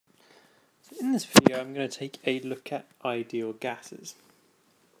In this video I'm going to take a look at ideal gases.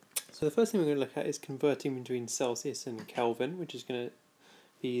 So the first thing we're going to look at is converting between Celsius and Kelvin, which is going to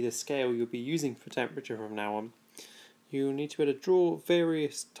be the scale you'll be using for temperature from now on. You'll need to be able to draw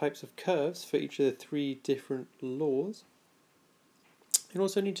various types of curves for each of the three different laws. You'll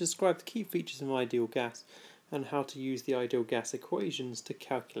also need to describe the key features of an ideal gas and how to use the ideal gas equations to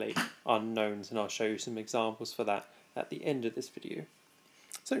calculate unknowns, and I'll show you some examples for that at the end of this video.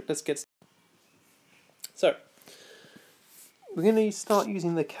 So let's get started. So, we're going to start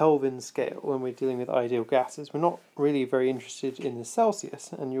using the Kelvin scale when we're dealing with ideal gases. We're not really very interested in the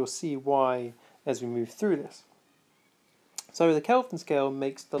Celsius, and you'll see why as we move through this. So the Kelvin scale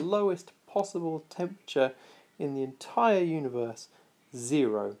makes the lowest possible temperature in the entire universe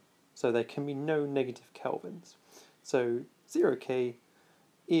 0. So there can be no negative kelvins. So 0K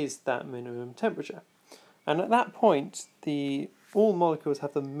is that minimum temperature. And at that point, all molecules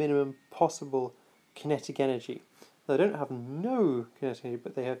have the minimum possible kinetic energy. They don't have no kinetic energy,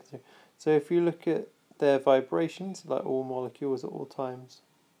 but they have zero. So if you look at their vibrations, like all molecules at all times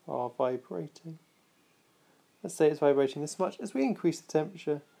are vibrating. Let's say it's vibrating this much. As we increase the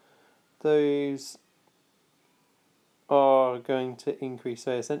temperature, those are going to increase.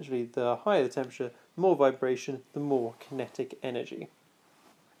 So essentially, the higher the temperature, the more vibration, the more kinetic energy.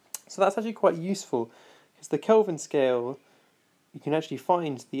 So that's actually quite useful, because the Kelvin scale, you can actually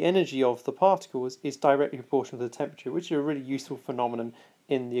find the energy of the particles is directly proportional to the temperature, which is a really useful phenomenon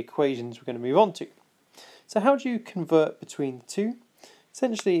in the equations we're going to move on to. So how do you convert between the two?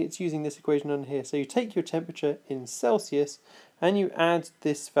 Essentially, it's using this equation on here. So you take your temperature in Celsius and you add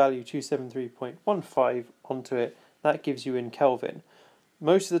this value, 273.15, onto it. That gives you in Kelvin.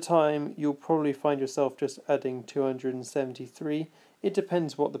 Most of the time, you'll probably find yourself just adding 273. It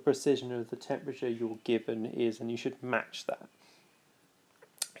depends what the precision of the temperature you're given is, and you should match that.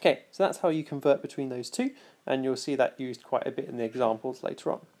 Okay, so that's how you convert between those two, and you'll see that used quite a bit in the examples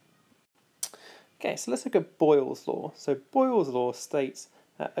later on. Okay, so let's look at Boyle's law. So Boyle's law states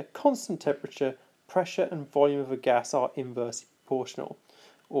that at constant temperature, pressure and volume of a gas are inversely proportional,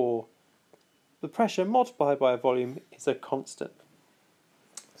 or the pressure multiplied by a volume is a constant.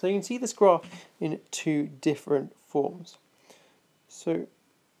 So you can see this graph in two different forms. So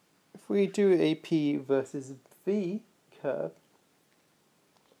if we do a P versus V curve,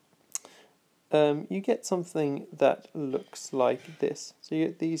 you get something that looks like this. So you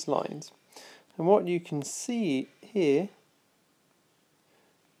get these lines. And what you can see here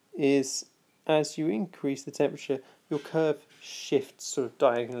is as you increase the temperature, your curve shifts sort of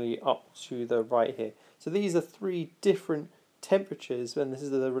diagonally up to the right here. So these are three different temperatures, and this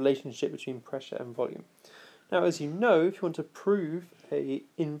is the relationship between pressure and volume. Now, as you know, if you want to prove an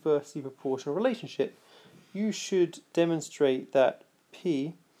inversely proportional relationship, you should demonstrate that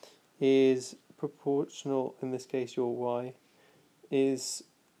P is proportional, in this case your Y, is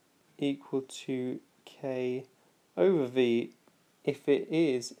equal to K over V if it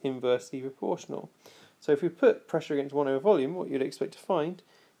is inversely proportional. So if we put pressure against 1 over volume, what you'd expect to find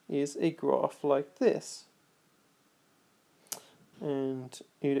is a graph like this. And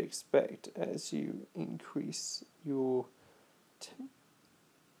you'd expect, as you increase your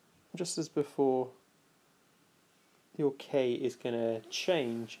just as before, your K is going to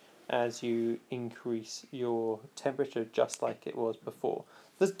change as you increase your temperature, just like it was before.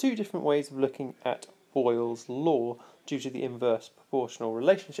 There's two different ways of looking at Boyle's law due to the inverse proportional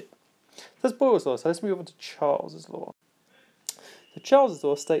relationship. So that's Boyle's law, so let's move on to Charles's law. So Charles's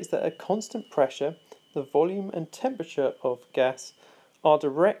law states that at constant pressure, the volume and temperature of gas are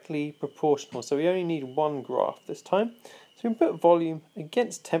directly proportional. So we only need one graph this time. So we can put volume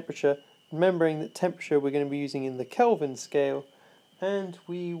against temperature, remembering that temperature we're going to be using in the Kelvin scale, and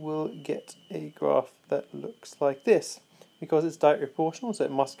we will get a graph that looks like this. Because it's directly proportional, so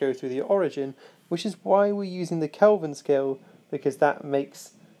it must go through the origin, which is why we're using the Kelvin scale, because that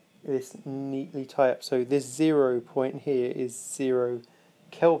makes this neatly tie up. So this 0 point here is 0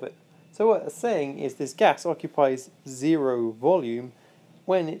 Kelvin. So what it's saying is this gas occupies 0 volume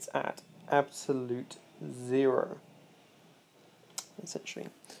when it's at absolute 0, essentially.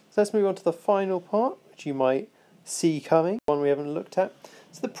 So let's move on to the final part, which you might see coming, one we haven't looked at.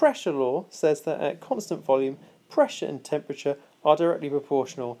 So the pressure law says that at constant volume, pressure and temperature are directly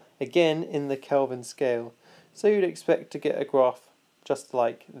proportional, again in the Kelvin scale. So you'd expect to get a graph just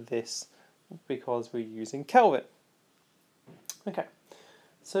like this because we're using Kelvin. Okay,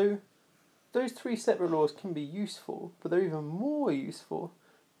 so those three separate laws can be useful, but they're even more useful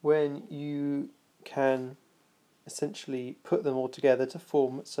when you can essentially put them all together to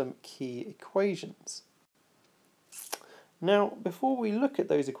form some key equations. Now, before we look at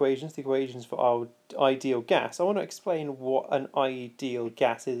those equations, the equations for our ideal gas, I want to explain what an ideal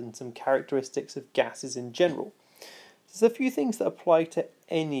gas is and some characteristics of gases in general. There's a few things that apply to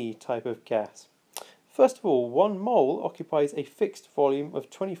any type of gas. First of all, 1 mole occupies a fixed volume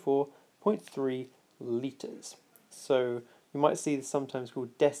of 24.3 litres. So you might see this sometimes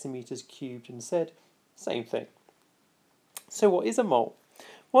called decimeters cubed instead. Same thing. So what is a mole?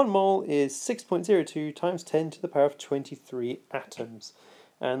 1 mole is 6.02 times 10 to the power of 23 atoms.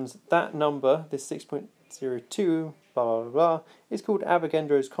 And that number, this 6.02, blah, blah, blah, is called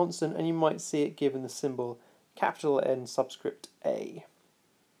Avogadro's constant, and you might see it given the symbol capital N subscript A.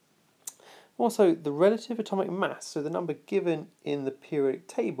 Also, the relative atomic mass, so the number given in the periodic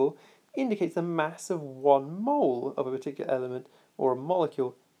table, indicates the mass of 1 mole of a particular element or a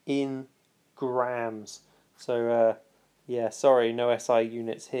molecule in grams. So, yeah, sorry, no SI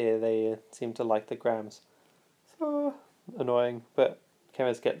units here. They seem to like the grams. So, annoying, but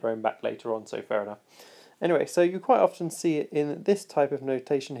chemists get their own back later on, so fair enough. Anyway, so you quite often see it in this type of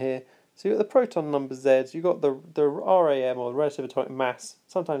notation here. So you've got the proton number Z, you've got the RAM, or relative atomic mass,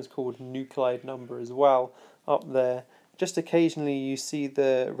 sometimes called nuclide number as well, up there. Just occasionally you see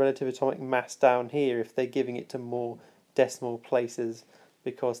the relative atomic mass down here if they're giving it to more decimal places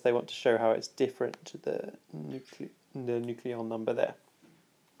because they want to show how it's different to the nucleon number there.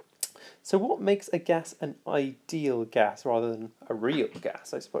 So what makes a gas an ideal gas rather than a real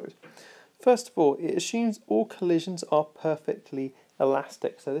gas, I suppose? First of all, it assumes all collisions are perfectly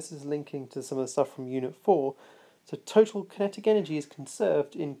elastic. So this is linking to some of the stuff from Unit 4. So total kinetic energy is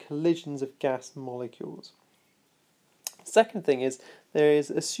conserved in collisions of gas molecules. Second thing is,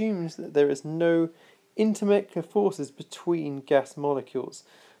 assumes that there is no intermolecular forces between gas molecules.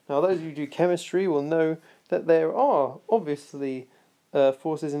 Now those of you who do chemistry will know that there are obviously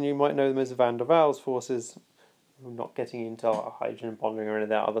forces, and you might know them as van der Waals forces. I'm not getting into hydrogen bonding or any of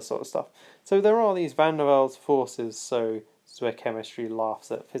that other sort of stuff. So there are these van der Waals forces, so this is where chemistry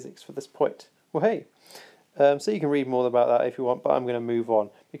laughs at physics for this point. Well, hey, so you can read more about that if you want, but I'm going to move on,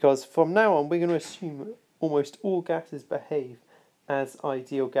 because from now on we're going to assume almost all gases behave as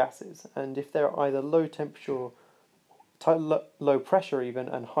ideal gases, and if they're either low temperature, low pressure even,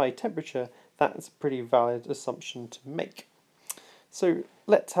 and high temperature, that's a pretty valid assumption to make. So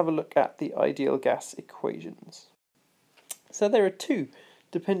let's have a look at the ideal gas equations. So there are two,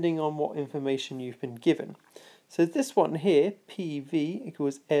 depending on what information you've been given. So this one here, PV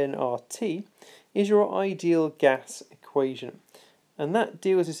equals nRT, is your ideal gas equation. And that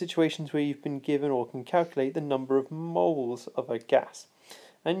deals with situations where you've been given or can calculate the number of moles of a gas.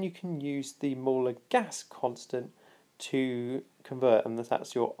 And you can use the molar gas constant to convert, and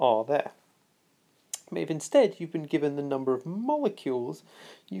that's your R there. But if instead you've been given the number of molecules,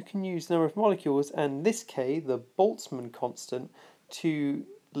 you can use the number of molecules and this K, the Boltzmann constant, to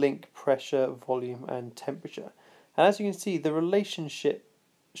link pressure, volume and temperature. And as you can see, the relationship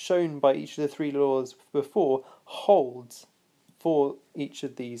shown by each of the three laws before holds for each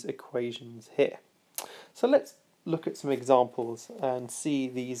of these equations here. So let's look at some examples and see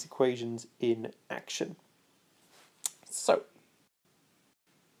these equations in action. So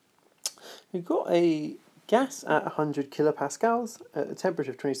we've got a gas at 100 kilopascals at a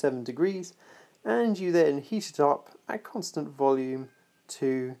temperature of 27 degrees, and you then heat it up at constant volume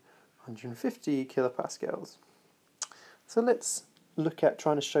to 150 kilopascals. So let's look at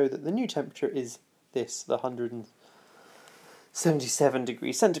trying to show that the new temperature is this, the 177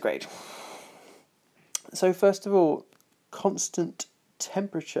 degrees centigrade. So first of all, constant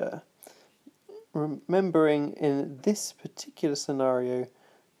temperature. Remembering in this particular scenario,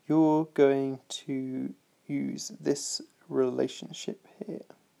 you're going to use this relationship here.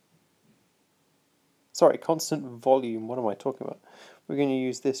 Sorry, constant volume, what am I talking about? We're going to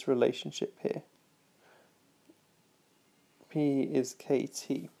use this relationship here. P is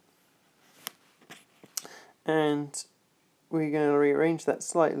KT. And we're going to rearrange that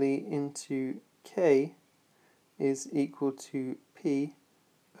slightly into K is equal to P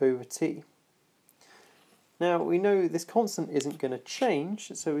over T. Now we know this constant isn't going to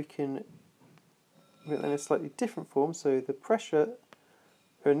change, so we can put it in a slightly different form. So the pressure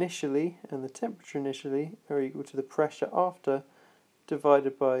initially and the temperature initially are equal to the pressure after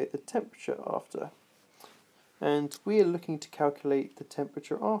divided by the temperature after. And we are looking to calculate the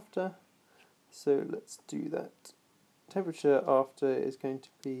temperature after, so let's do that. Temperature after is going to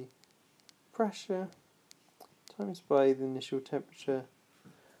be pressure times by the initial temperature,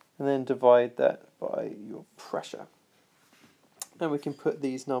 and then divide that by your pressure. And we can put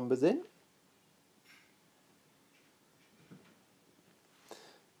these numbers in.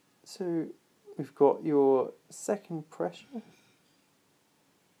 So we've got your second pressure,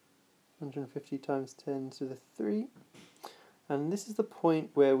 150 times 10 to the 3. And this is the point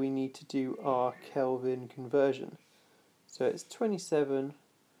where we need to do our Kelvin conversion. So it's 27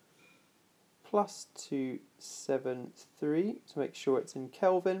 plus 273 to make sure it's in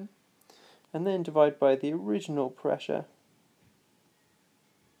Kelvin, and then divide by the original pressure.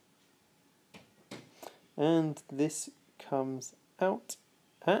 And this comes out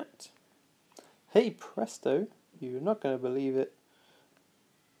at, hey presto, you're not going to believe it,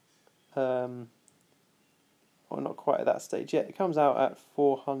 well, not quite at that stage yet. It comes out at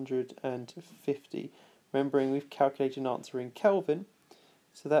 450. Remembering we've calculated an answer in Kelvin,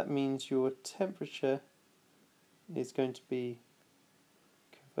 so that means your temperature is going to be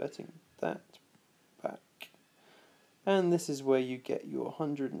converting that back. And this is where you get your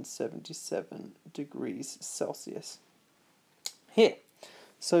 177 degrees Celsius. Here.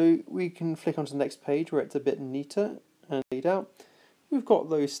 So we can flick onto the next page where it's a bit neater and laid out. We've got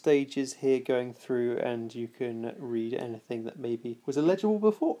those stages here going through, and you can read anything that maybe was illegible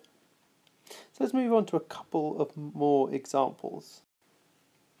before. So let's move on to a couple of more examples.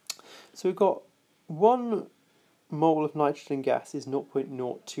 So we've got 1 mole of nitrogen gas is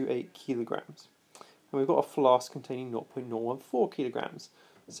 0.028 kilograms. And we've got a flask containing 0.014 kilograms.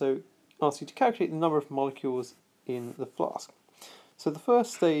 So I'll ask you to calculate the number of molecules in the flask. So the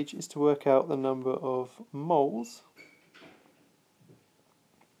first stage is to work out the number of moles.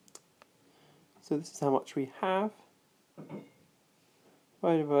 So this is how much we have,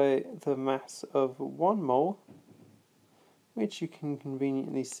 divided by the mass of 1 mole, which you can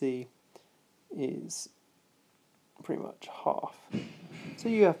conveniently see is pretty much half. So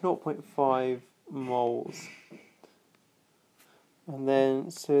you have 0.5 moles. And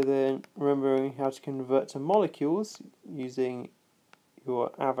then, remembering how to convert to molecules using your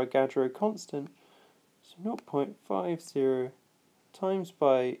Avogadro constant, so 0.50 times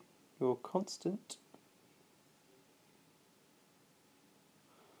by your constant,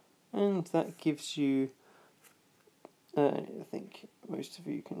 and that gives you, I think most of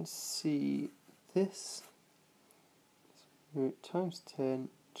you can see this, so times 10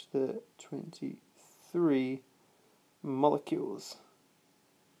 to the 23 molecules.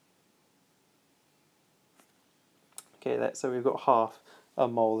 Okay, so we've got half a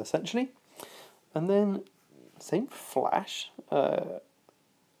mole essentially. And then same flask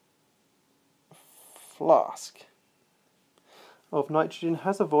of nitrogen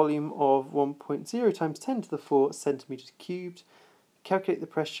has a volume of 1.0 times 10 to the 4 centimeters cubed. Calculate the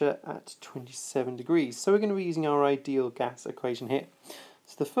pressure at 27 degrees. So we're going to be using our ideal gas equation here.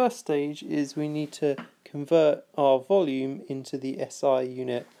 So the first stage is we need to convert our volume into the SI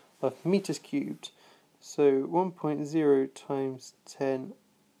unit of meters cubed. So 1.0 times 10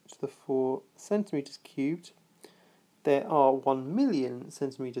 to the 4 centimeters cubed. There are 1 million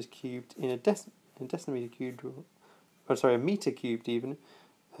centimeters cubed in a decimeter cubed, or sorry, a meter cubed even.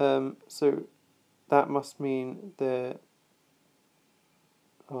 So that must mean there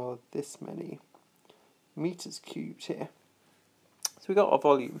are this many meters cubed here. So we got our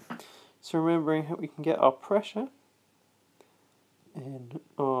volume. So remembering how we can get our pressure in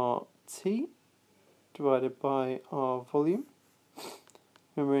RT divided by our volume.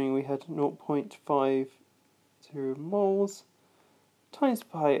 Remembering we had 0.50 moles times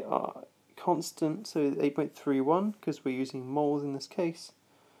by our constant, so 8.31 because we're using moles in this case,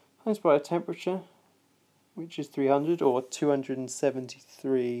 times by our temperature, which is 300 or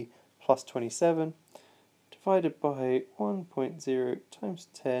 273 plus 27, divided by 1.0 times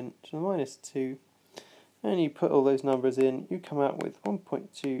 10 to the minus 2, and you put all those numbers in, you come out with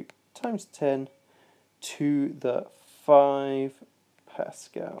 1.2 times 10 to the 5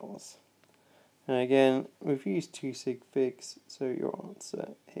 pascals. And again, we've used 2 sig figs, so your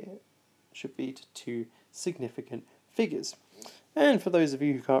answer here should be to 2 significant figures. And for those of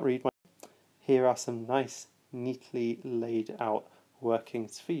you who can't read, here are some nice, neatly laid out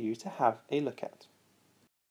workings for you to have a look at.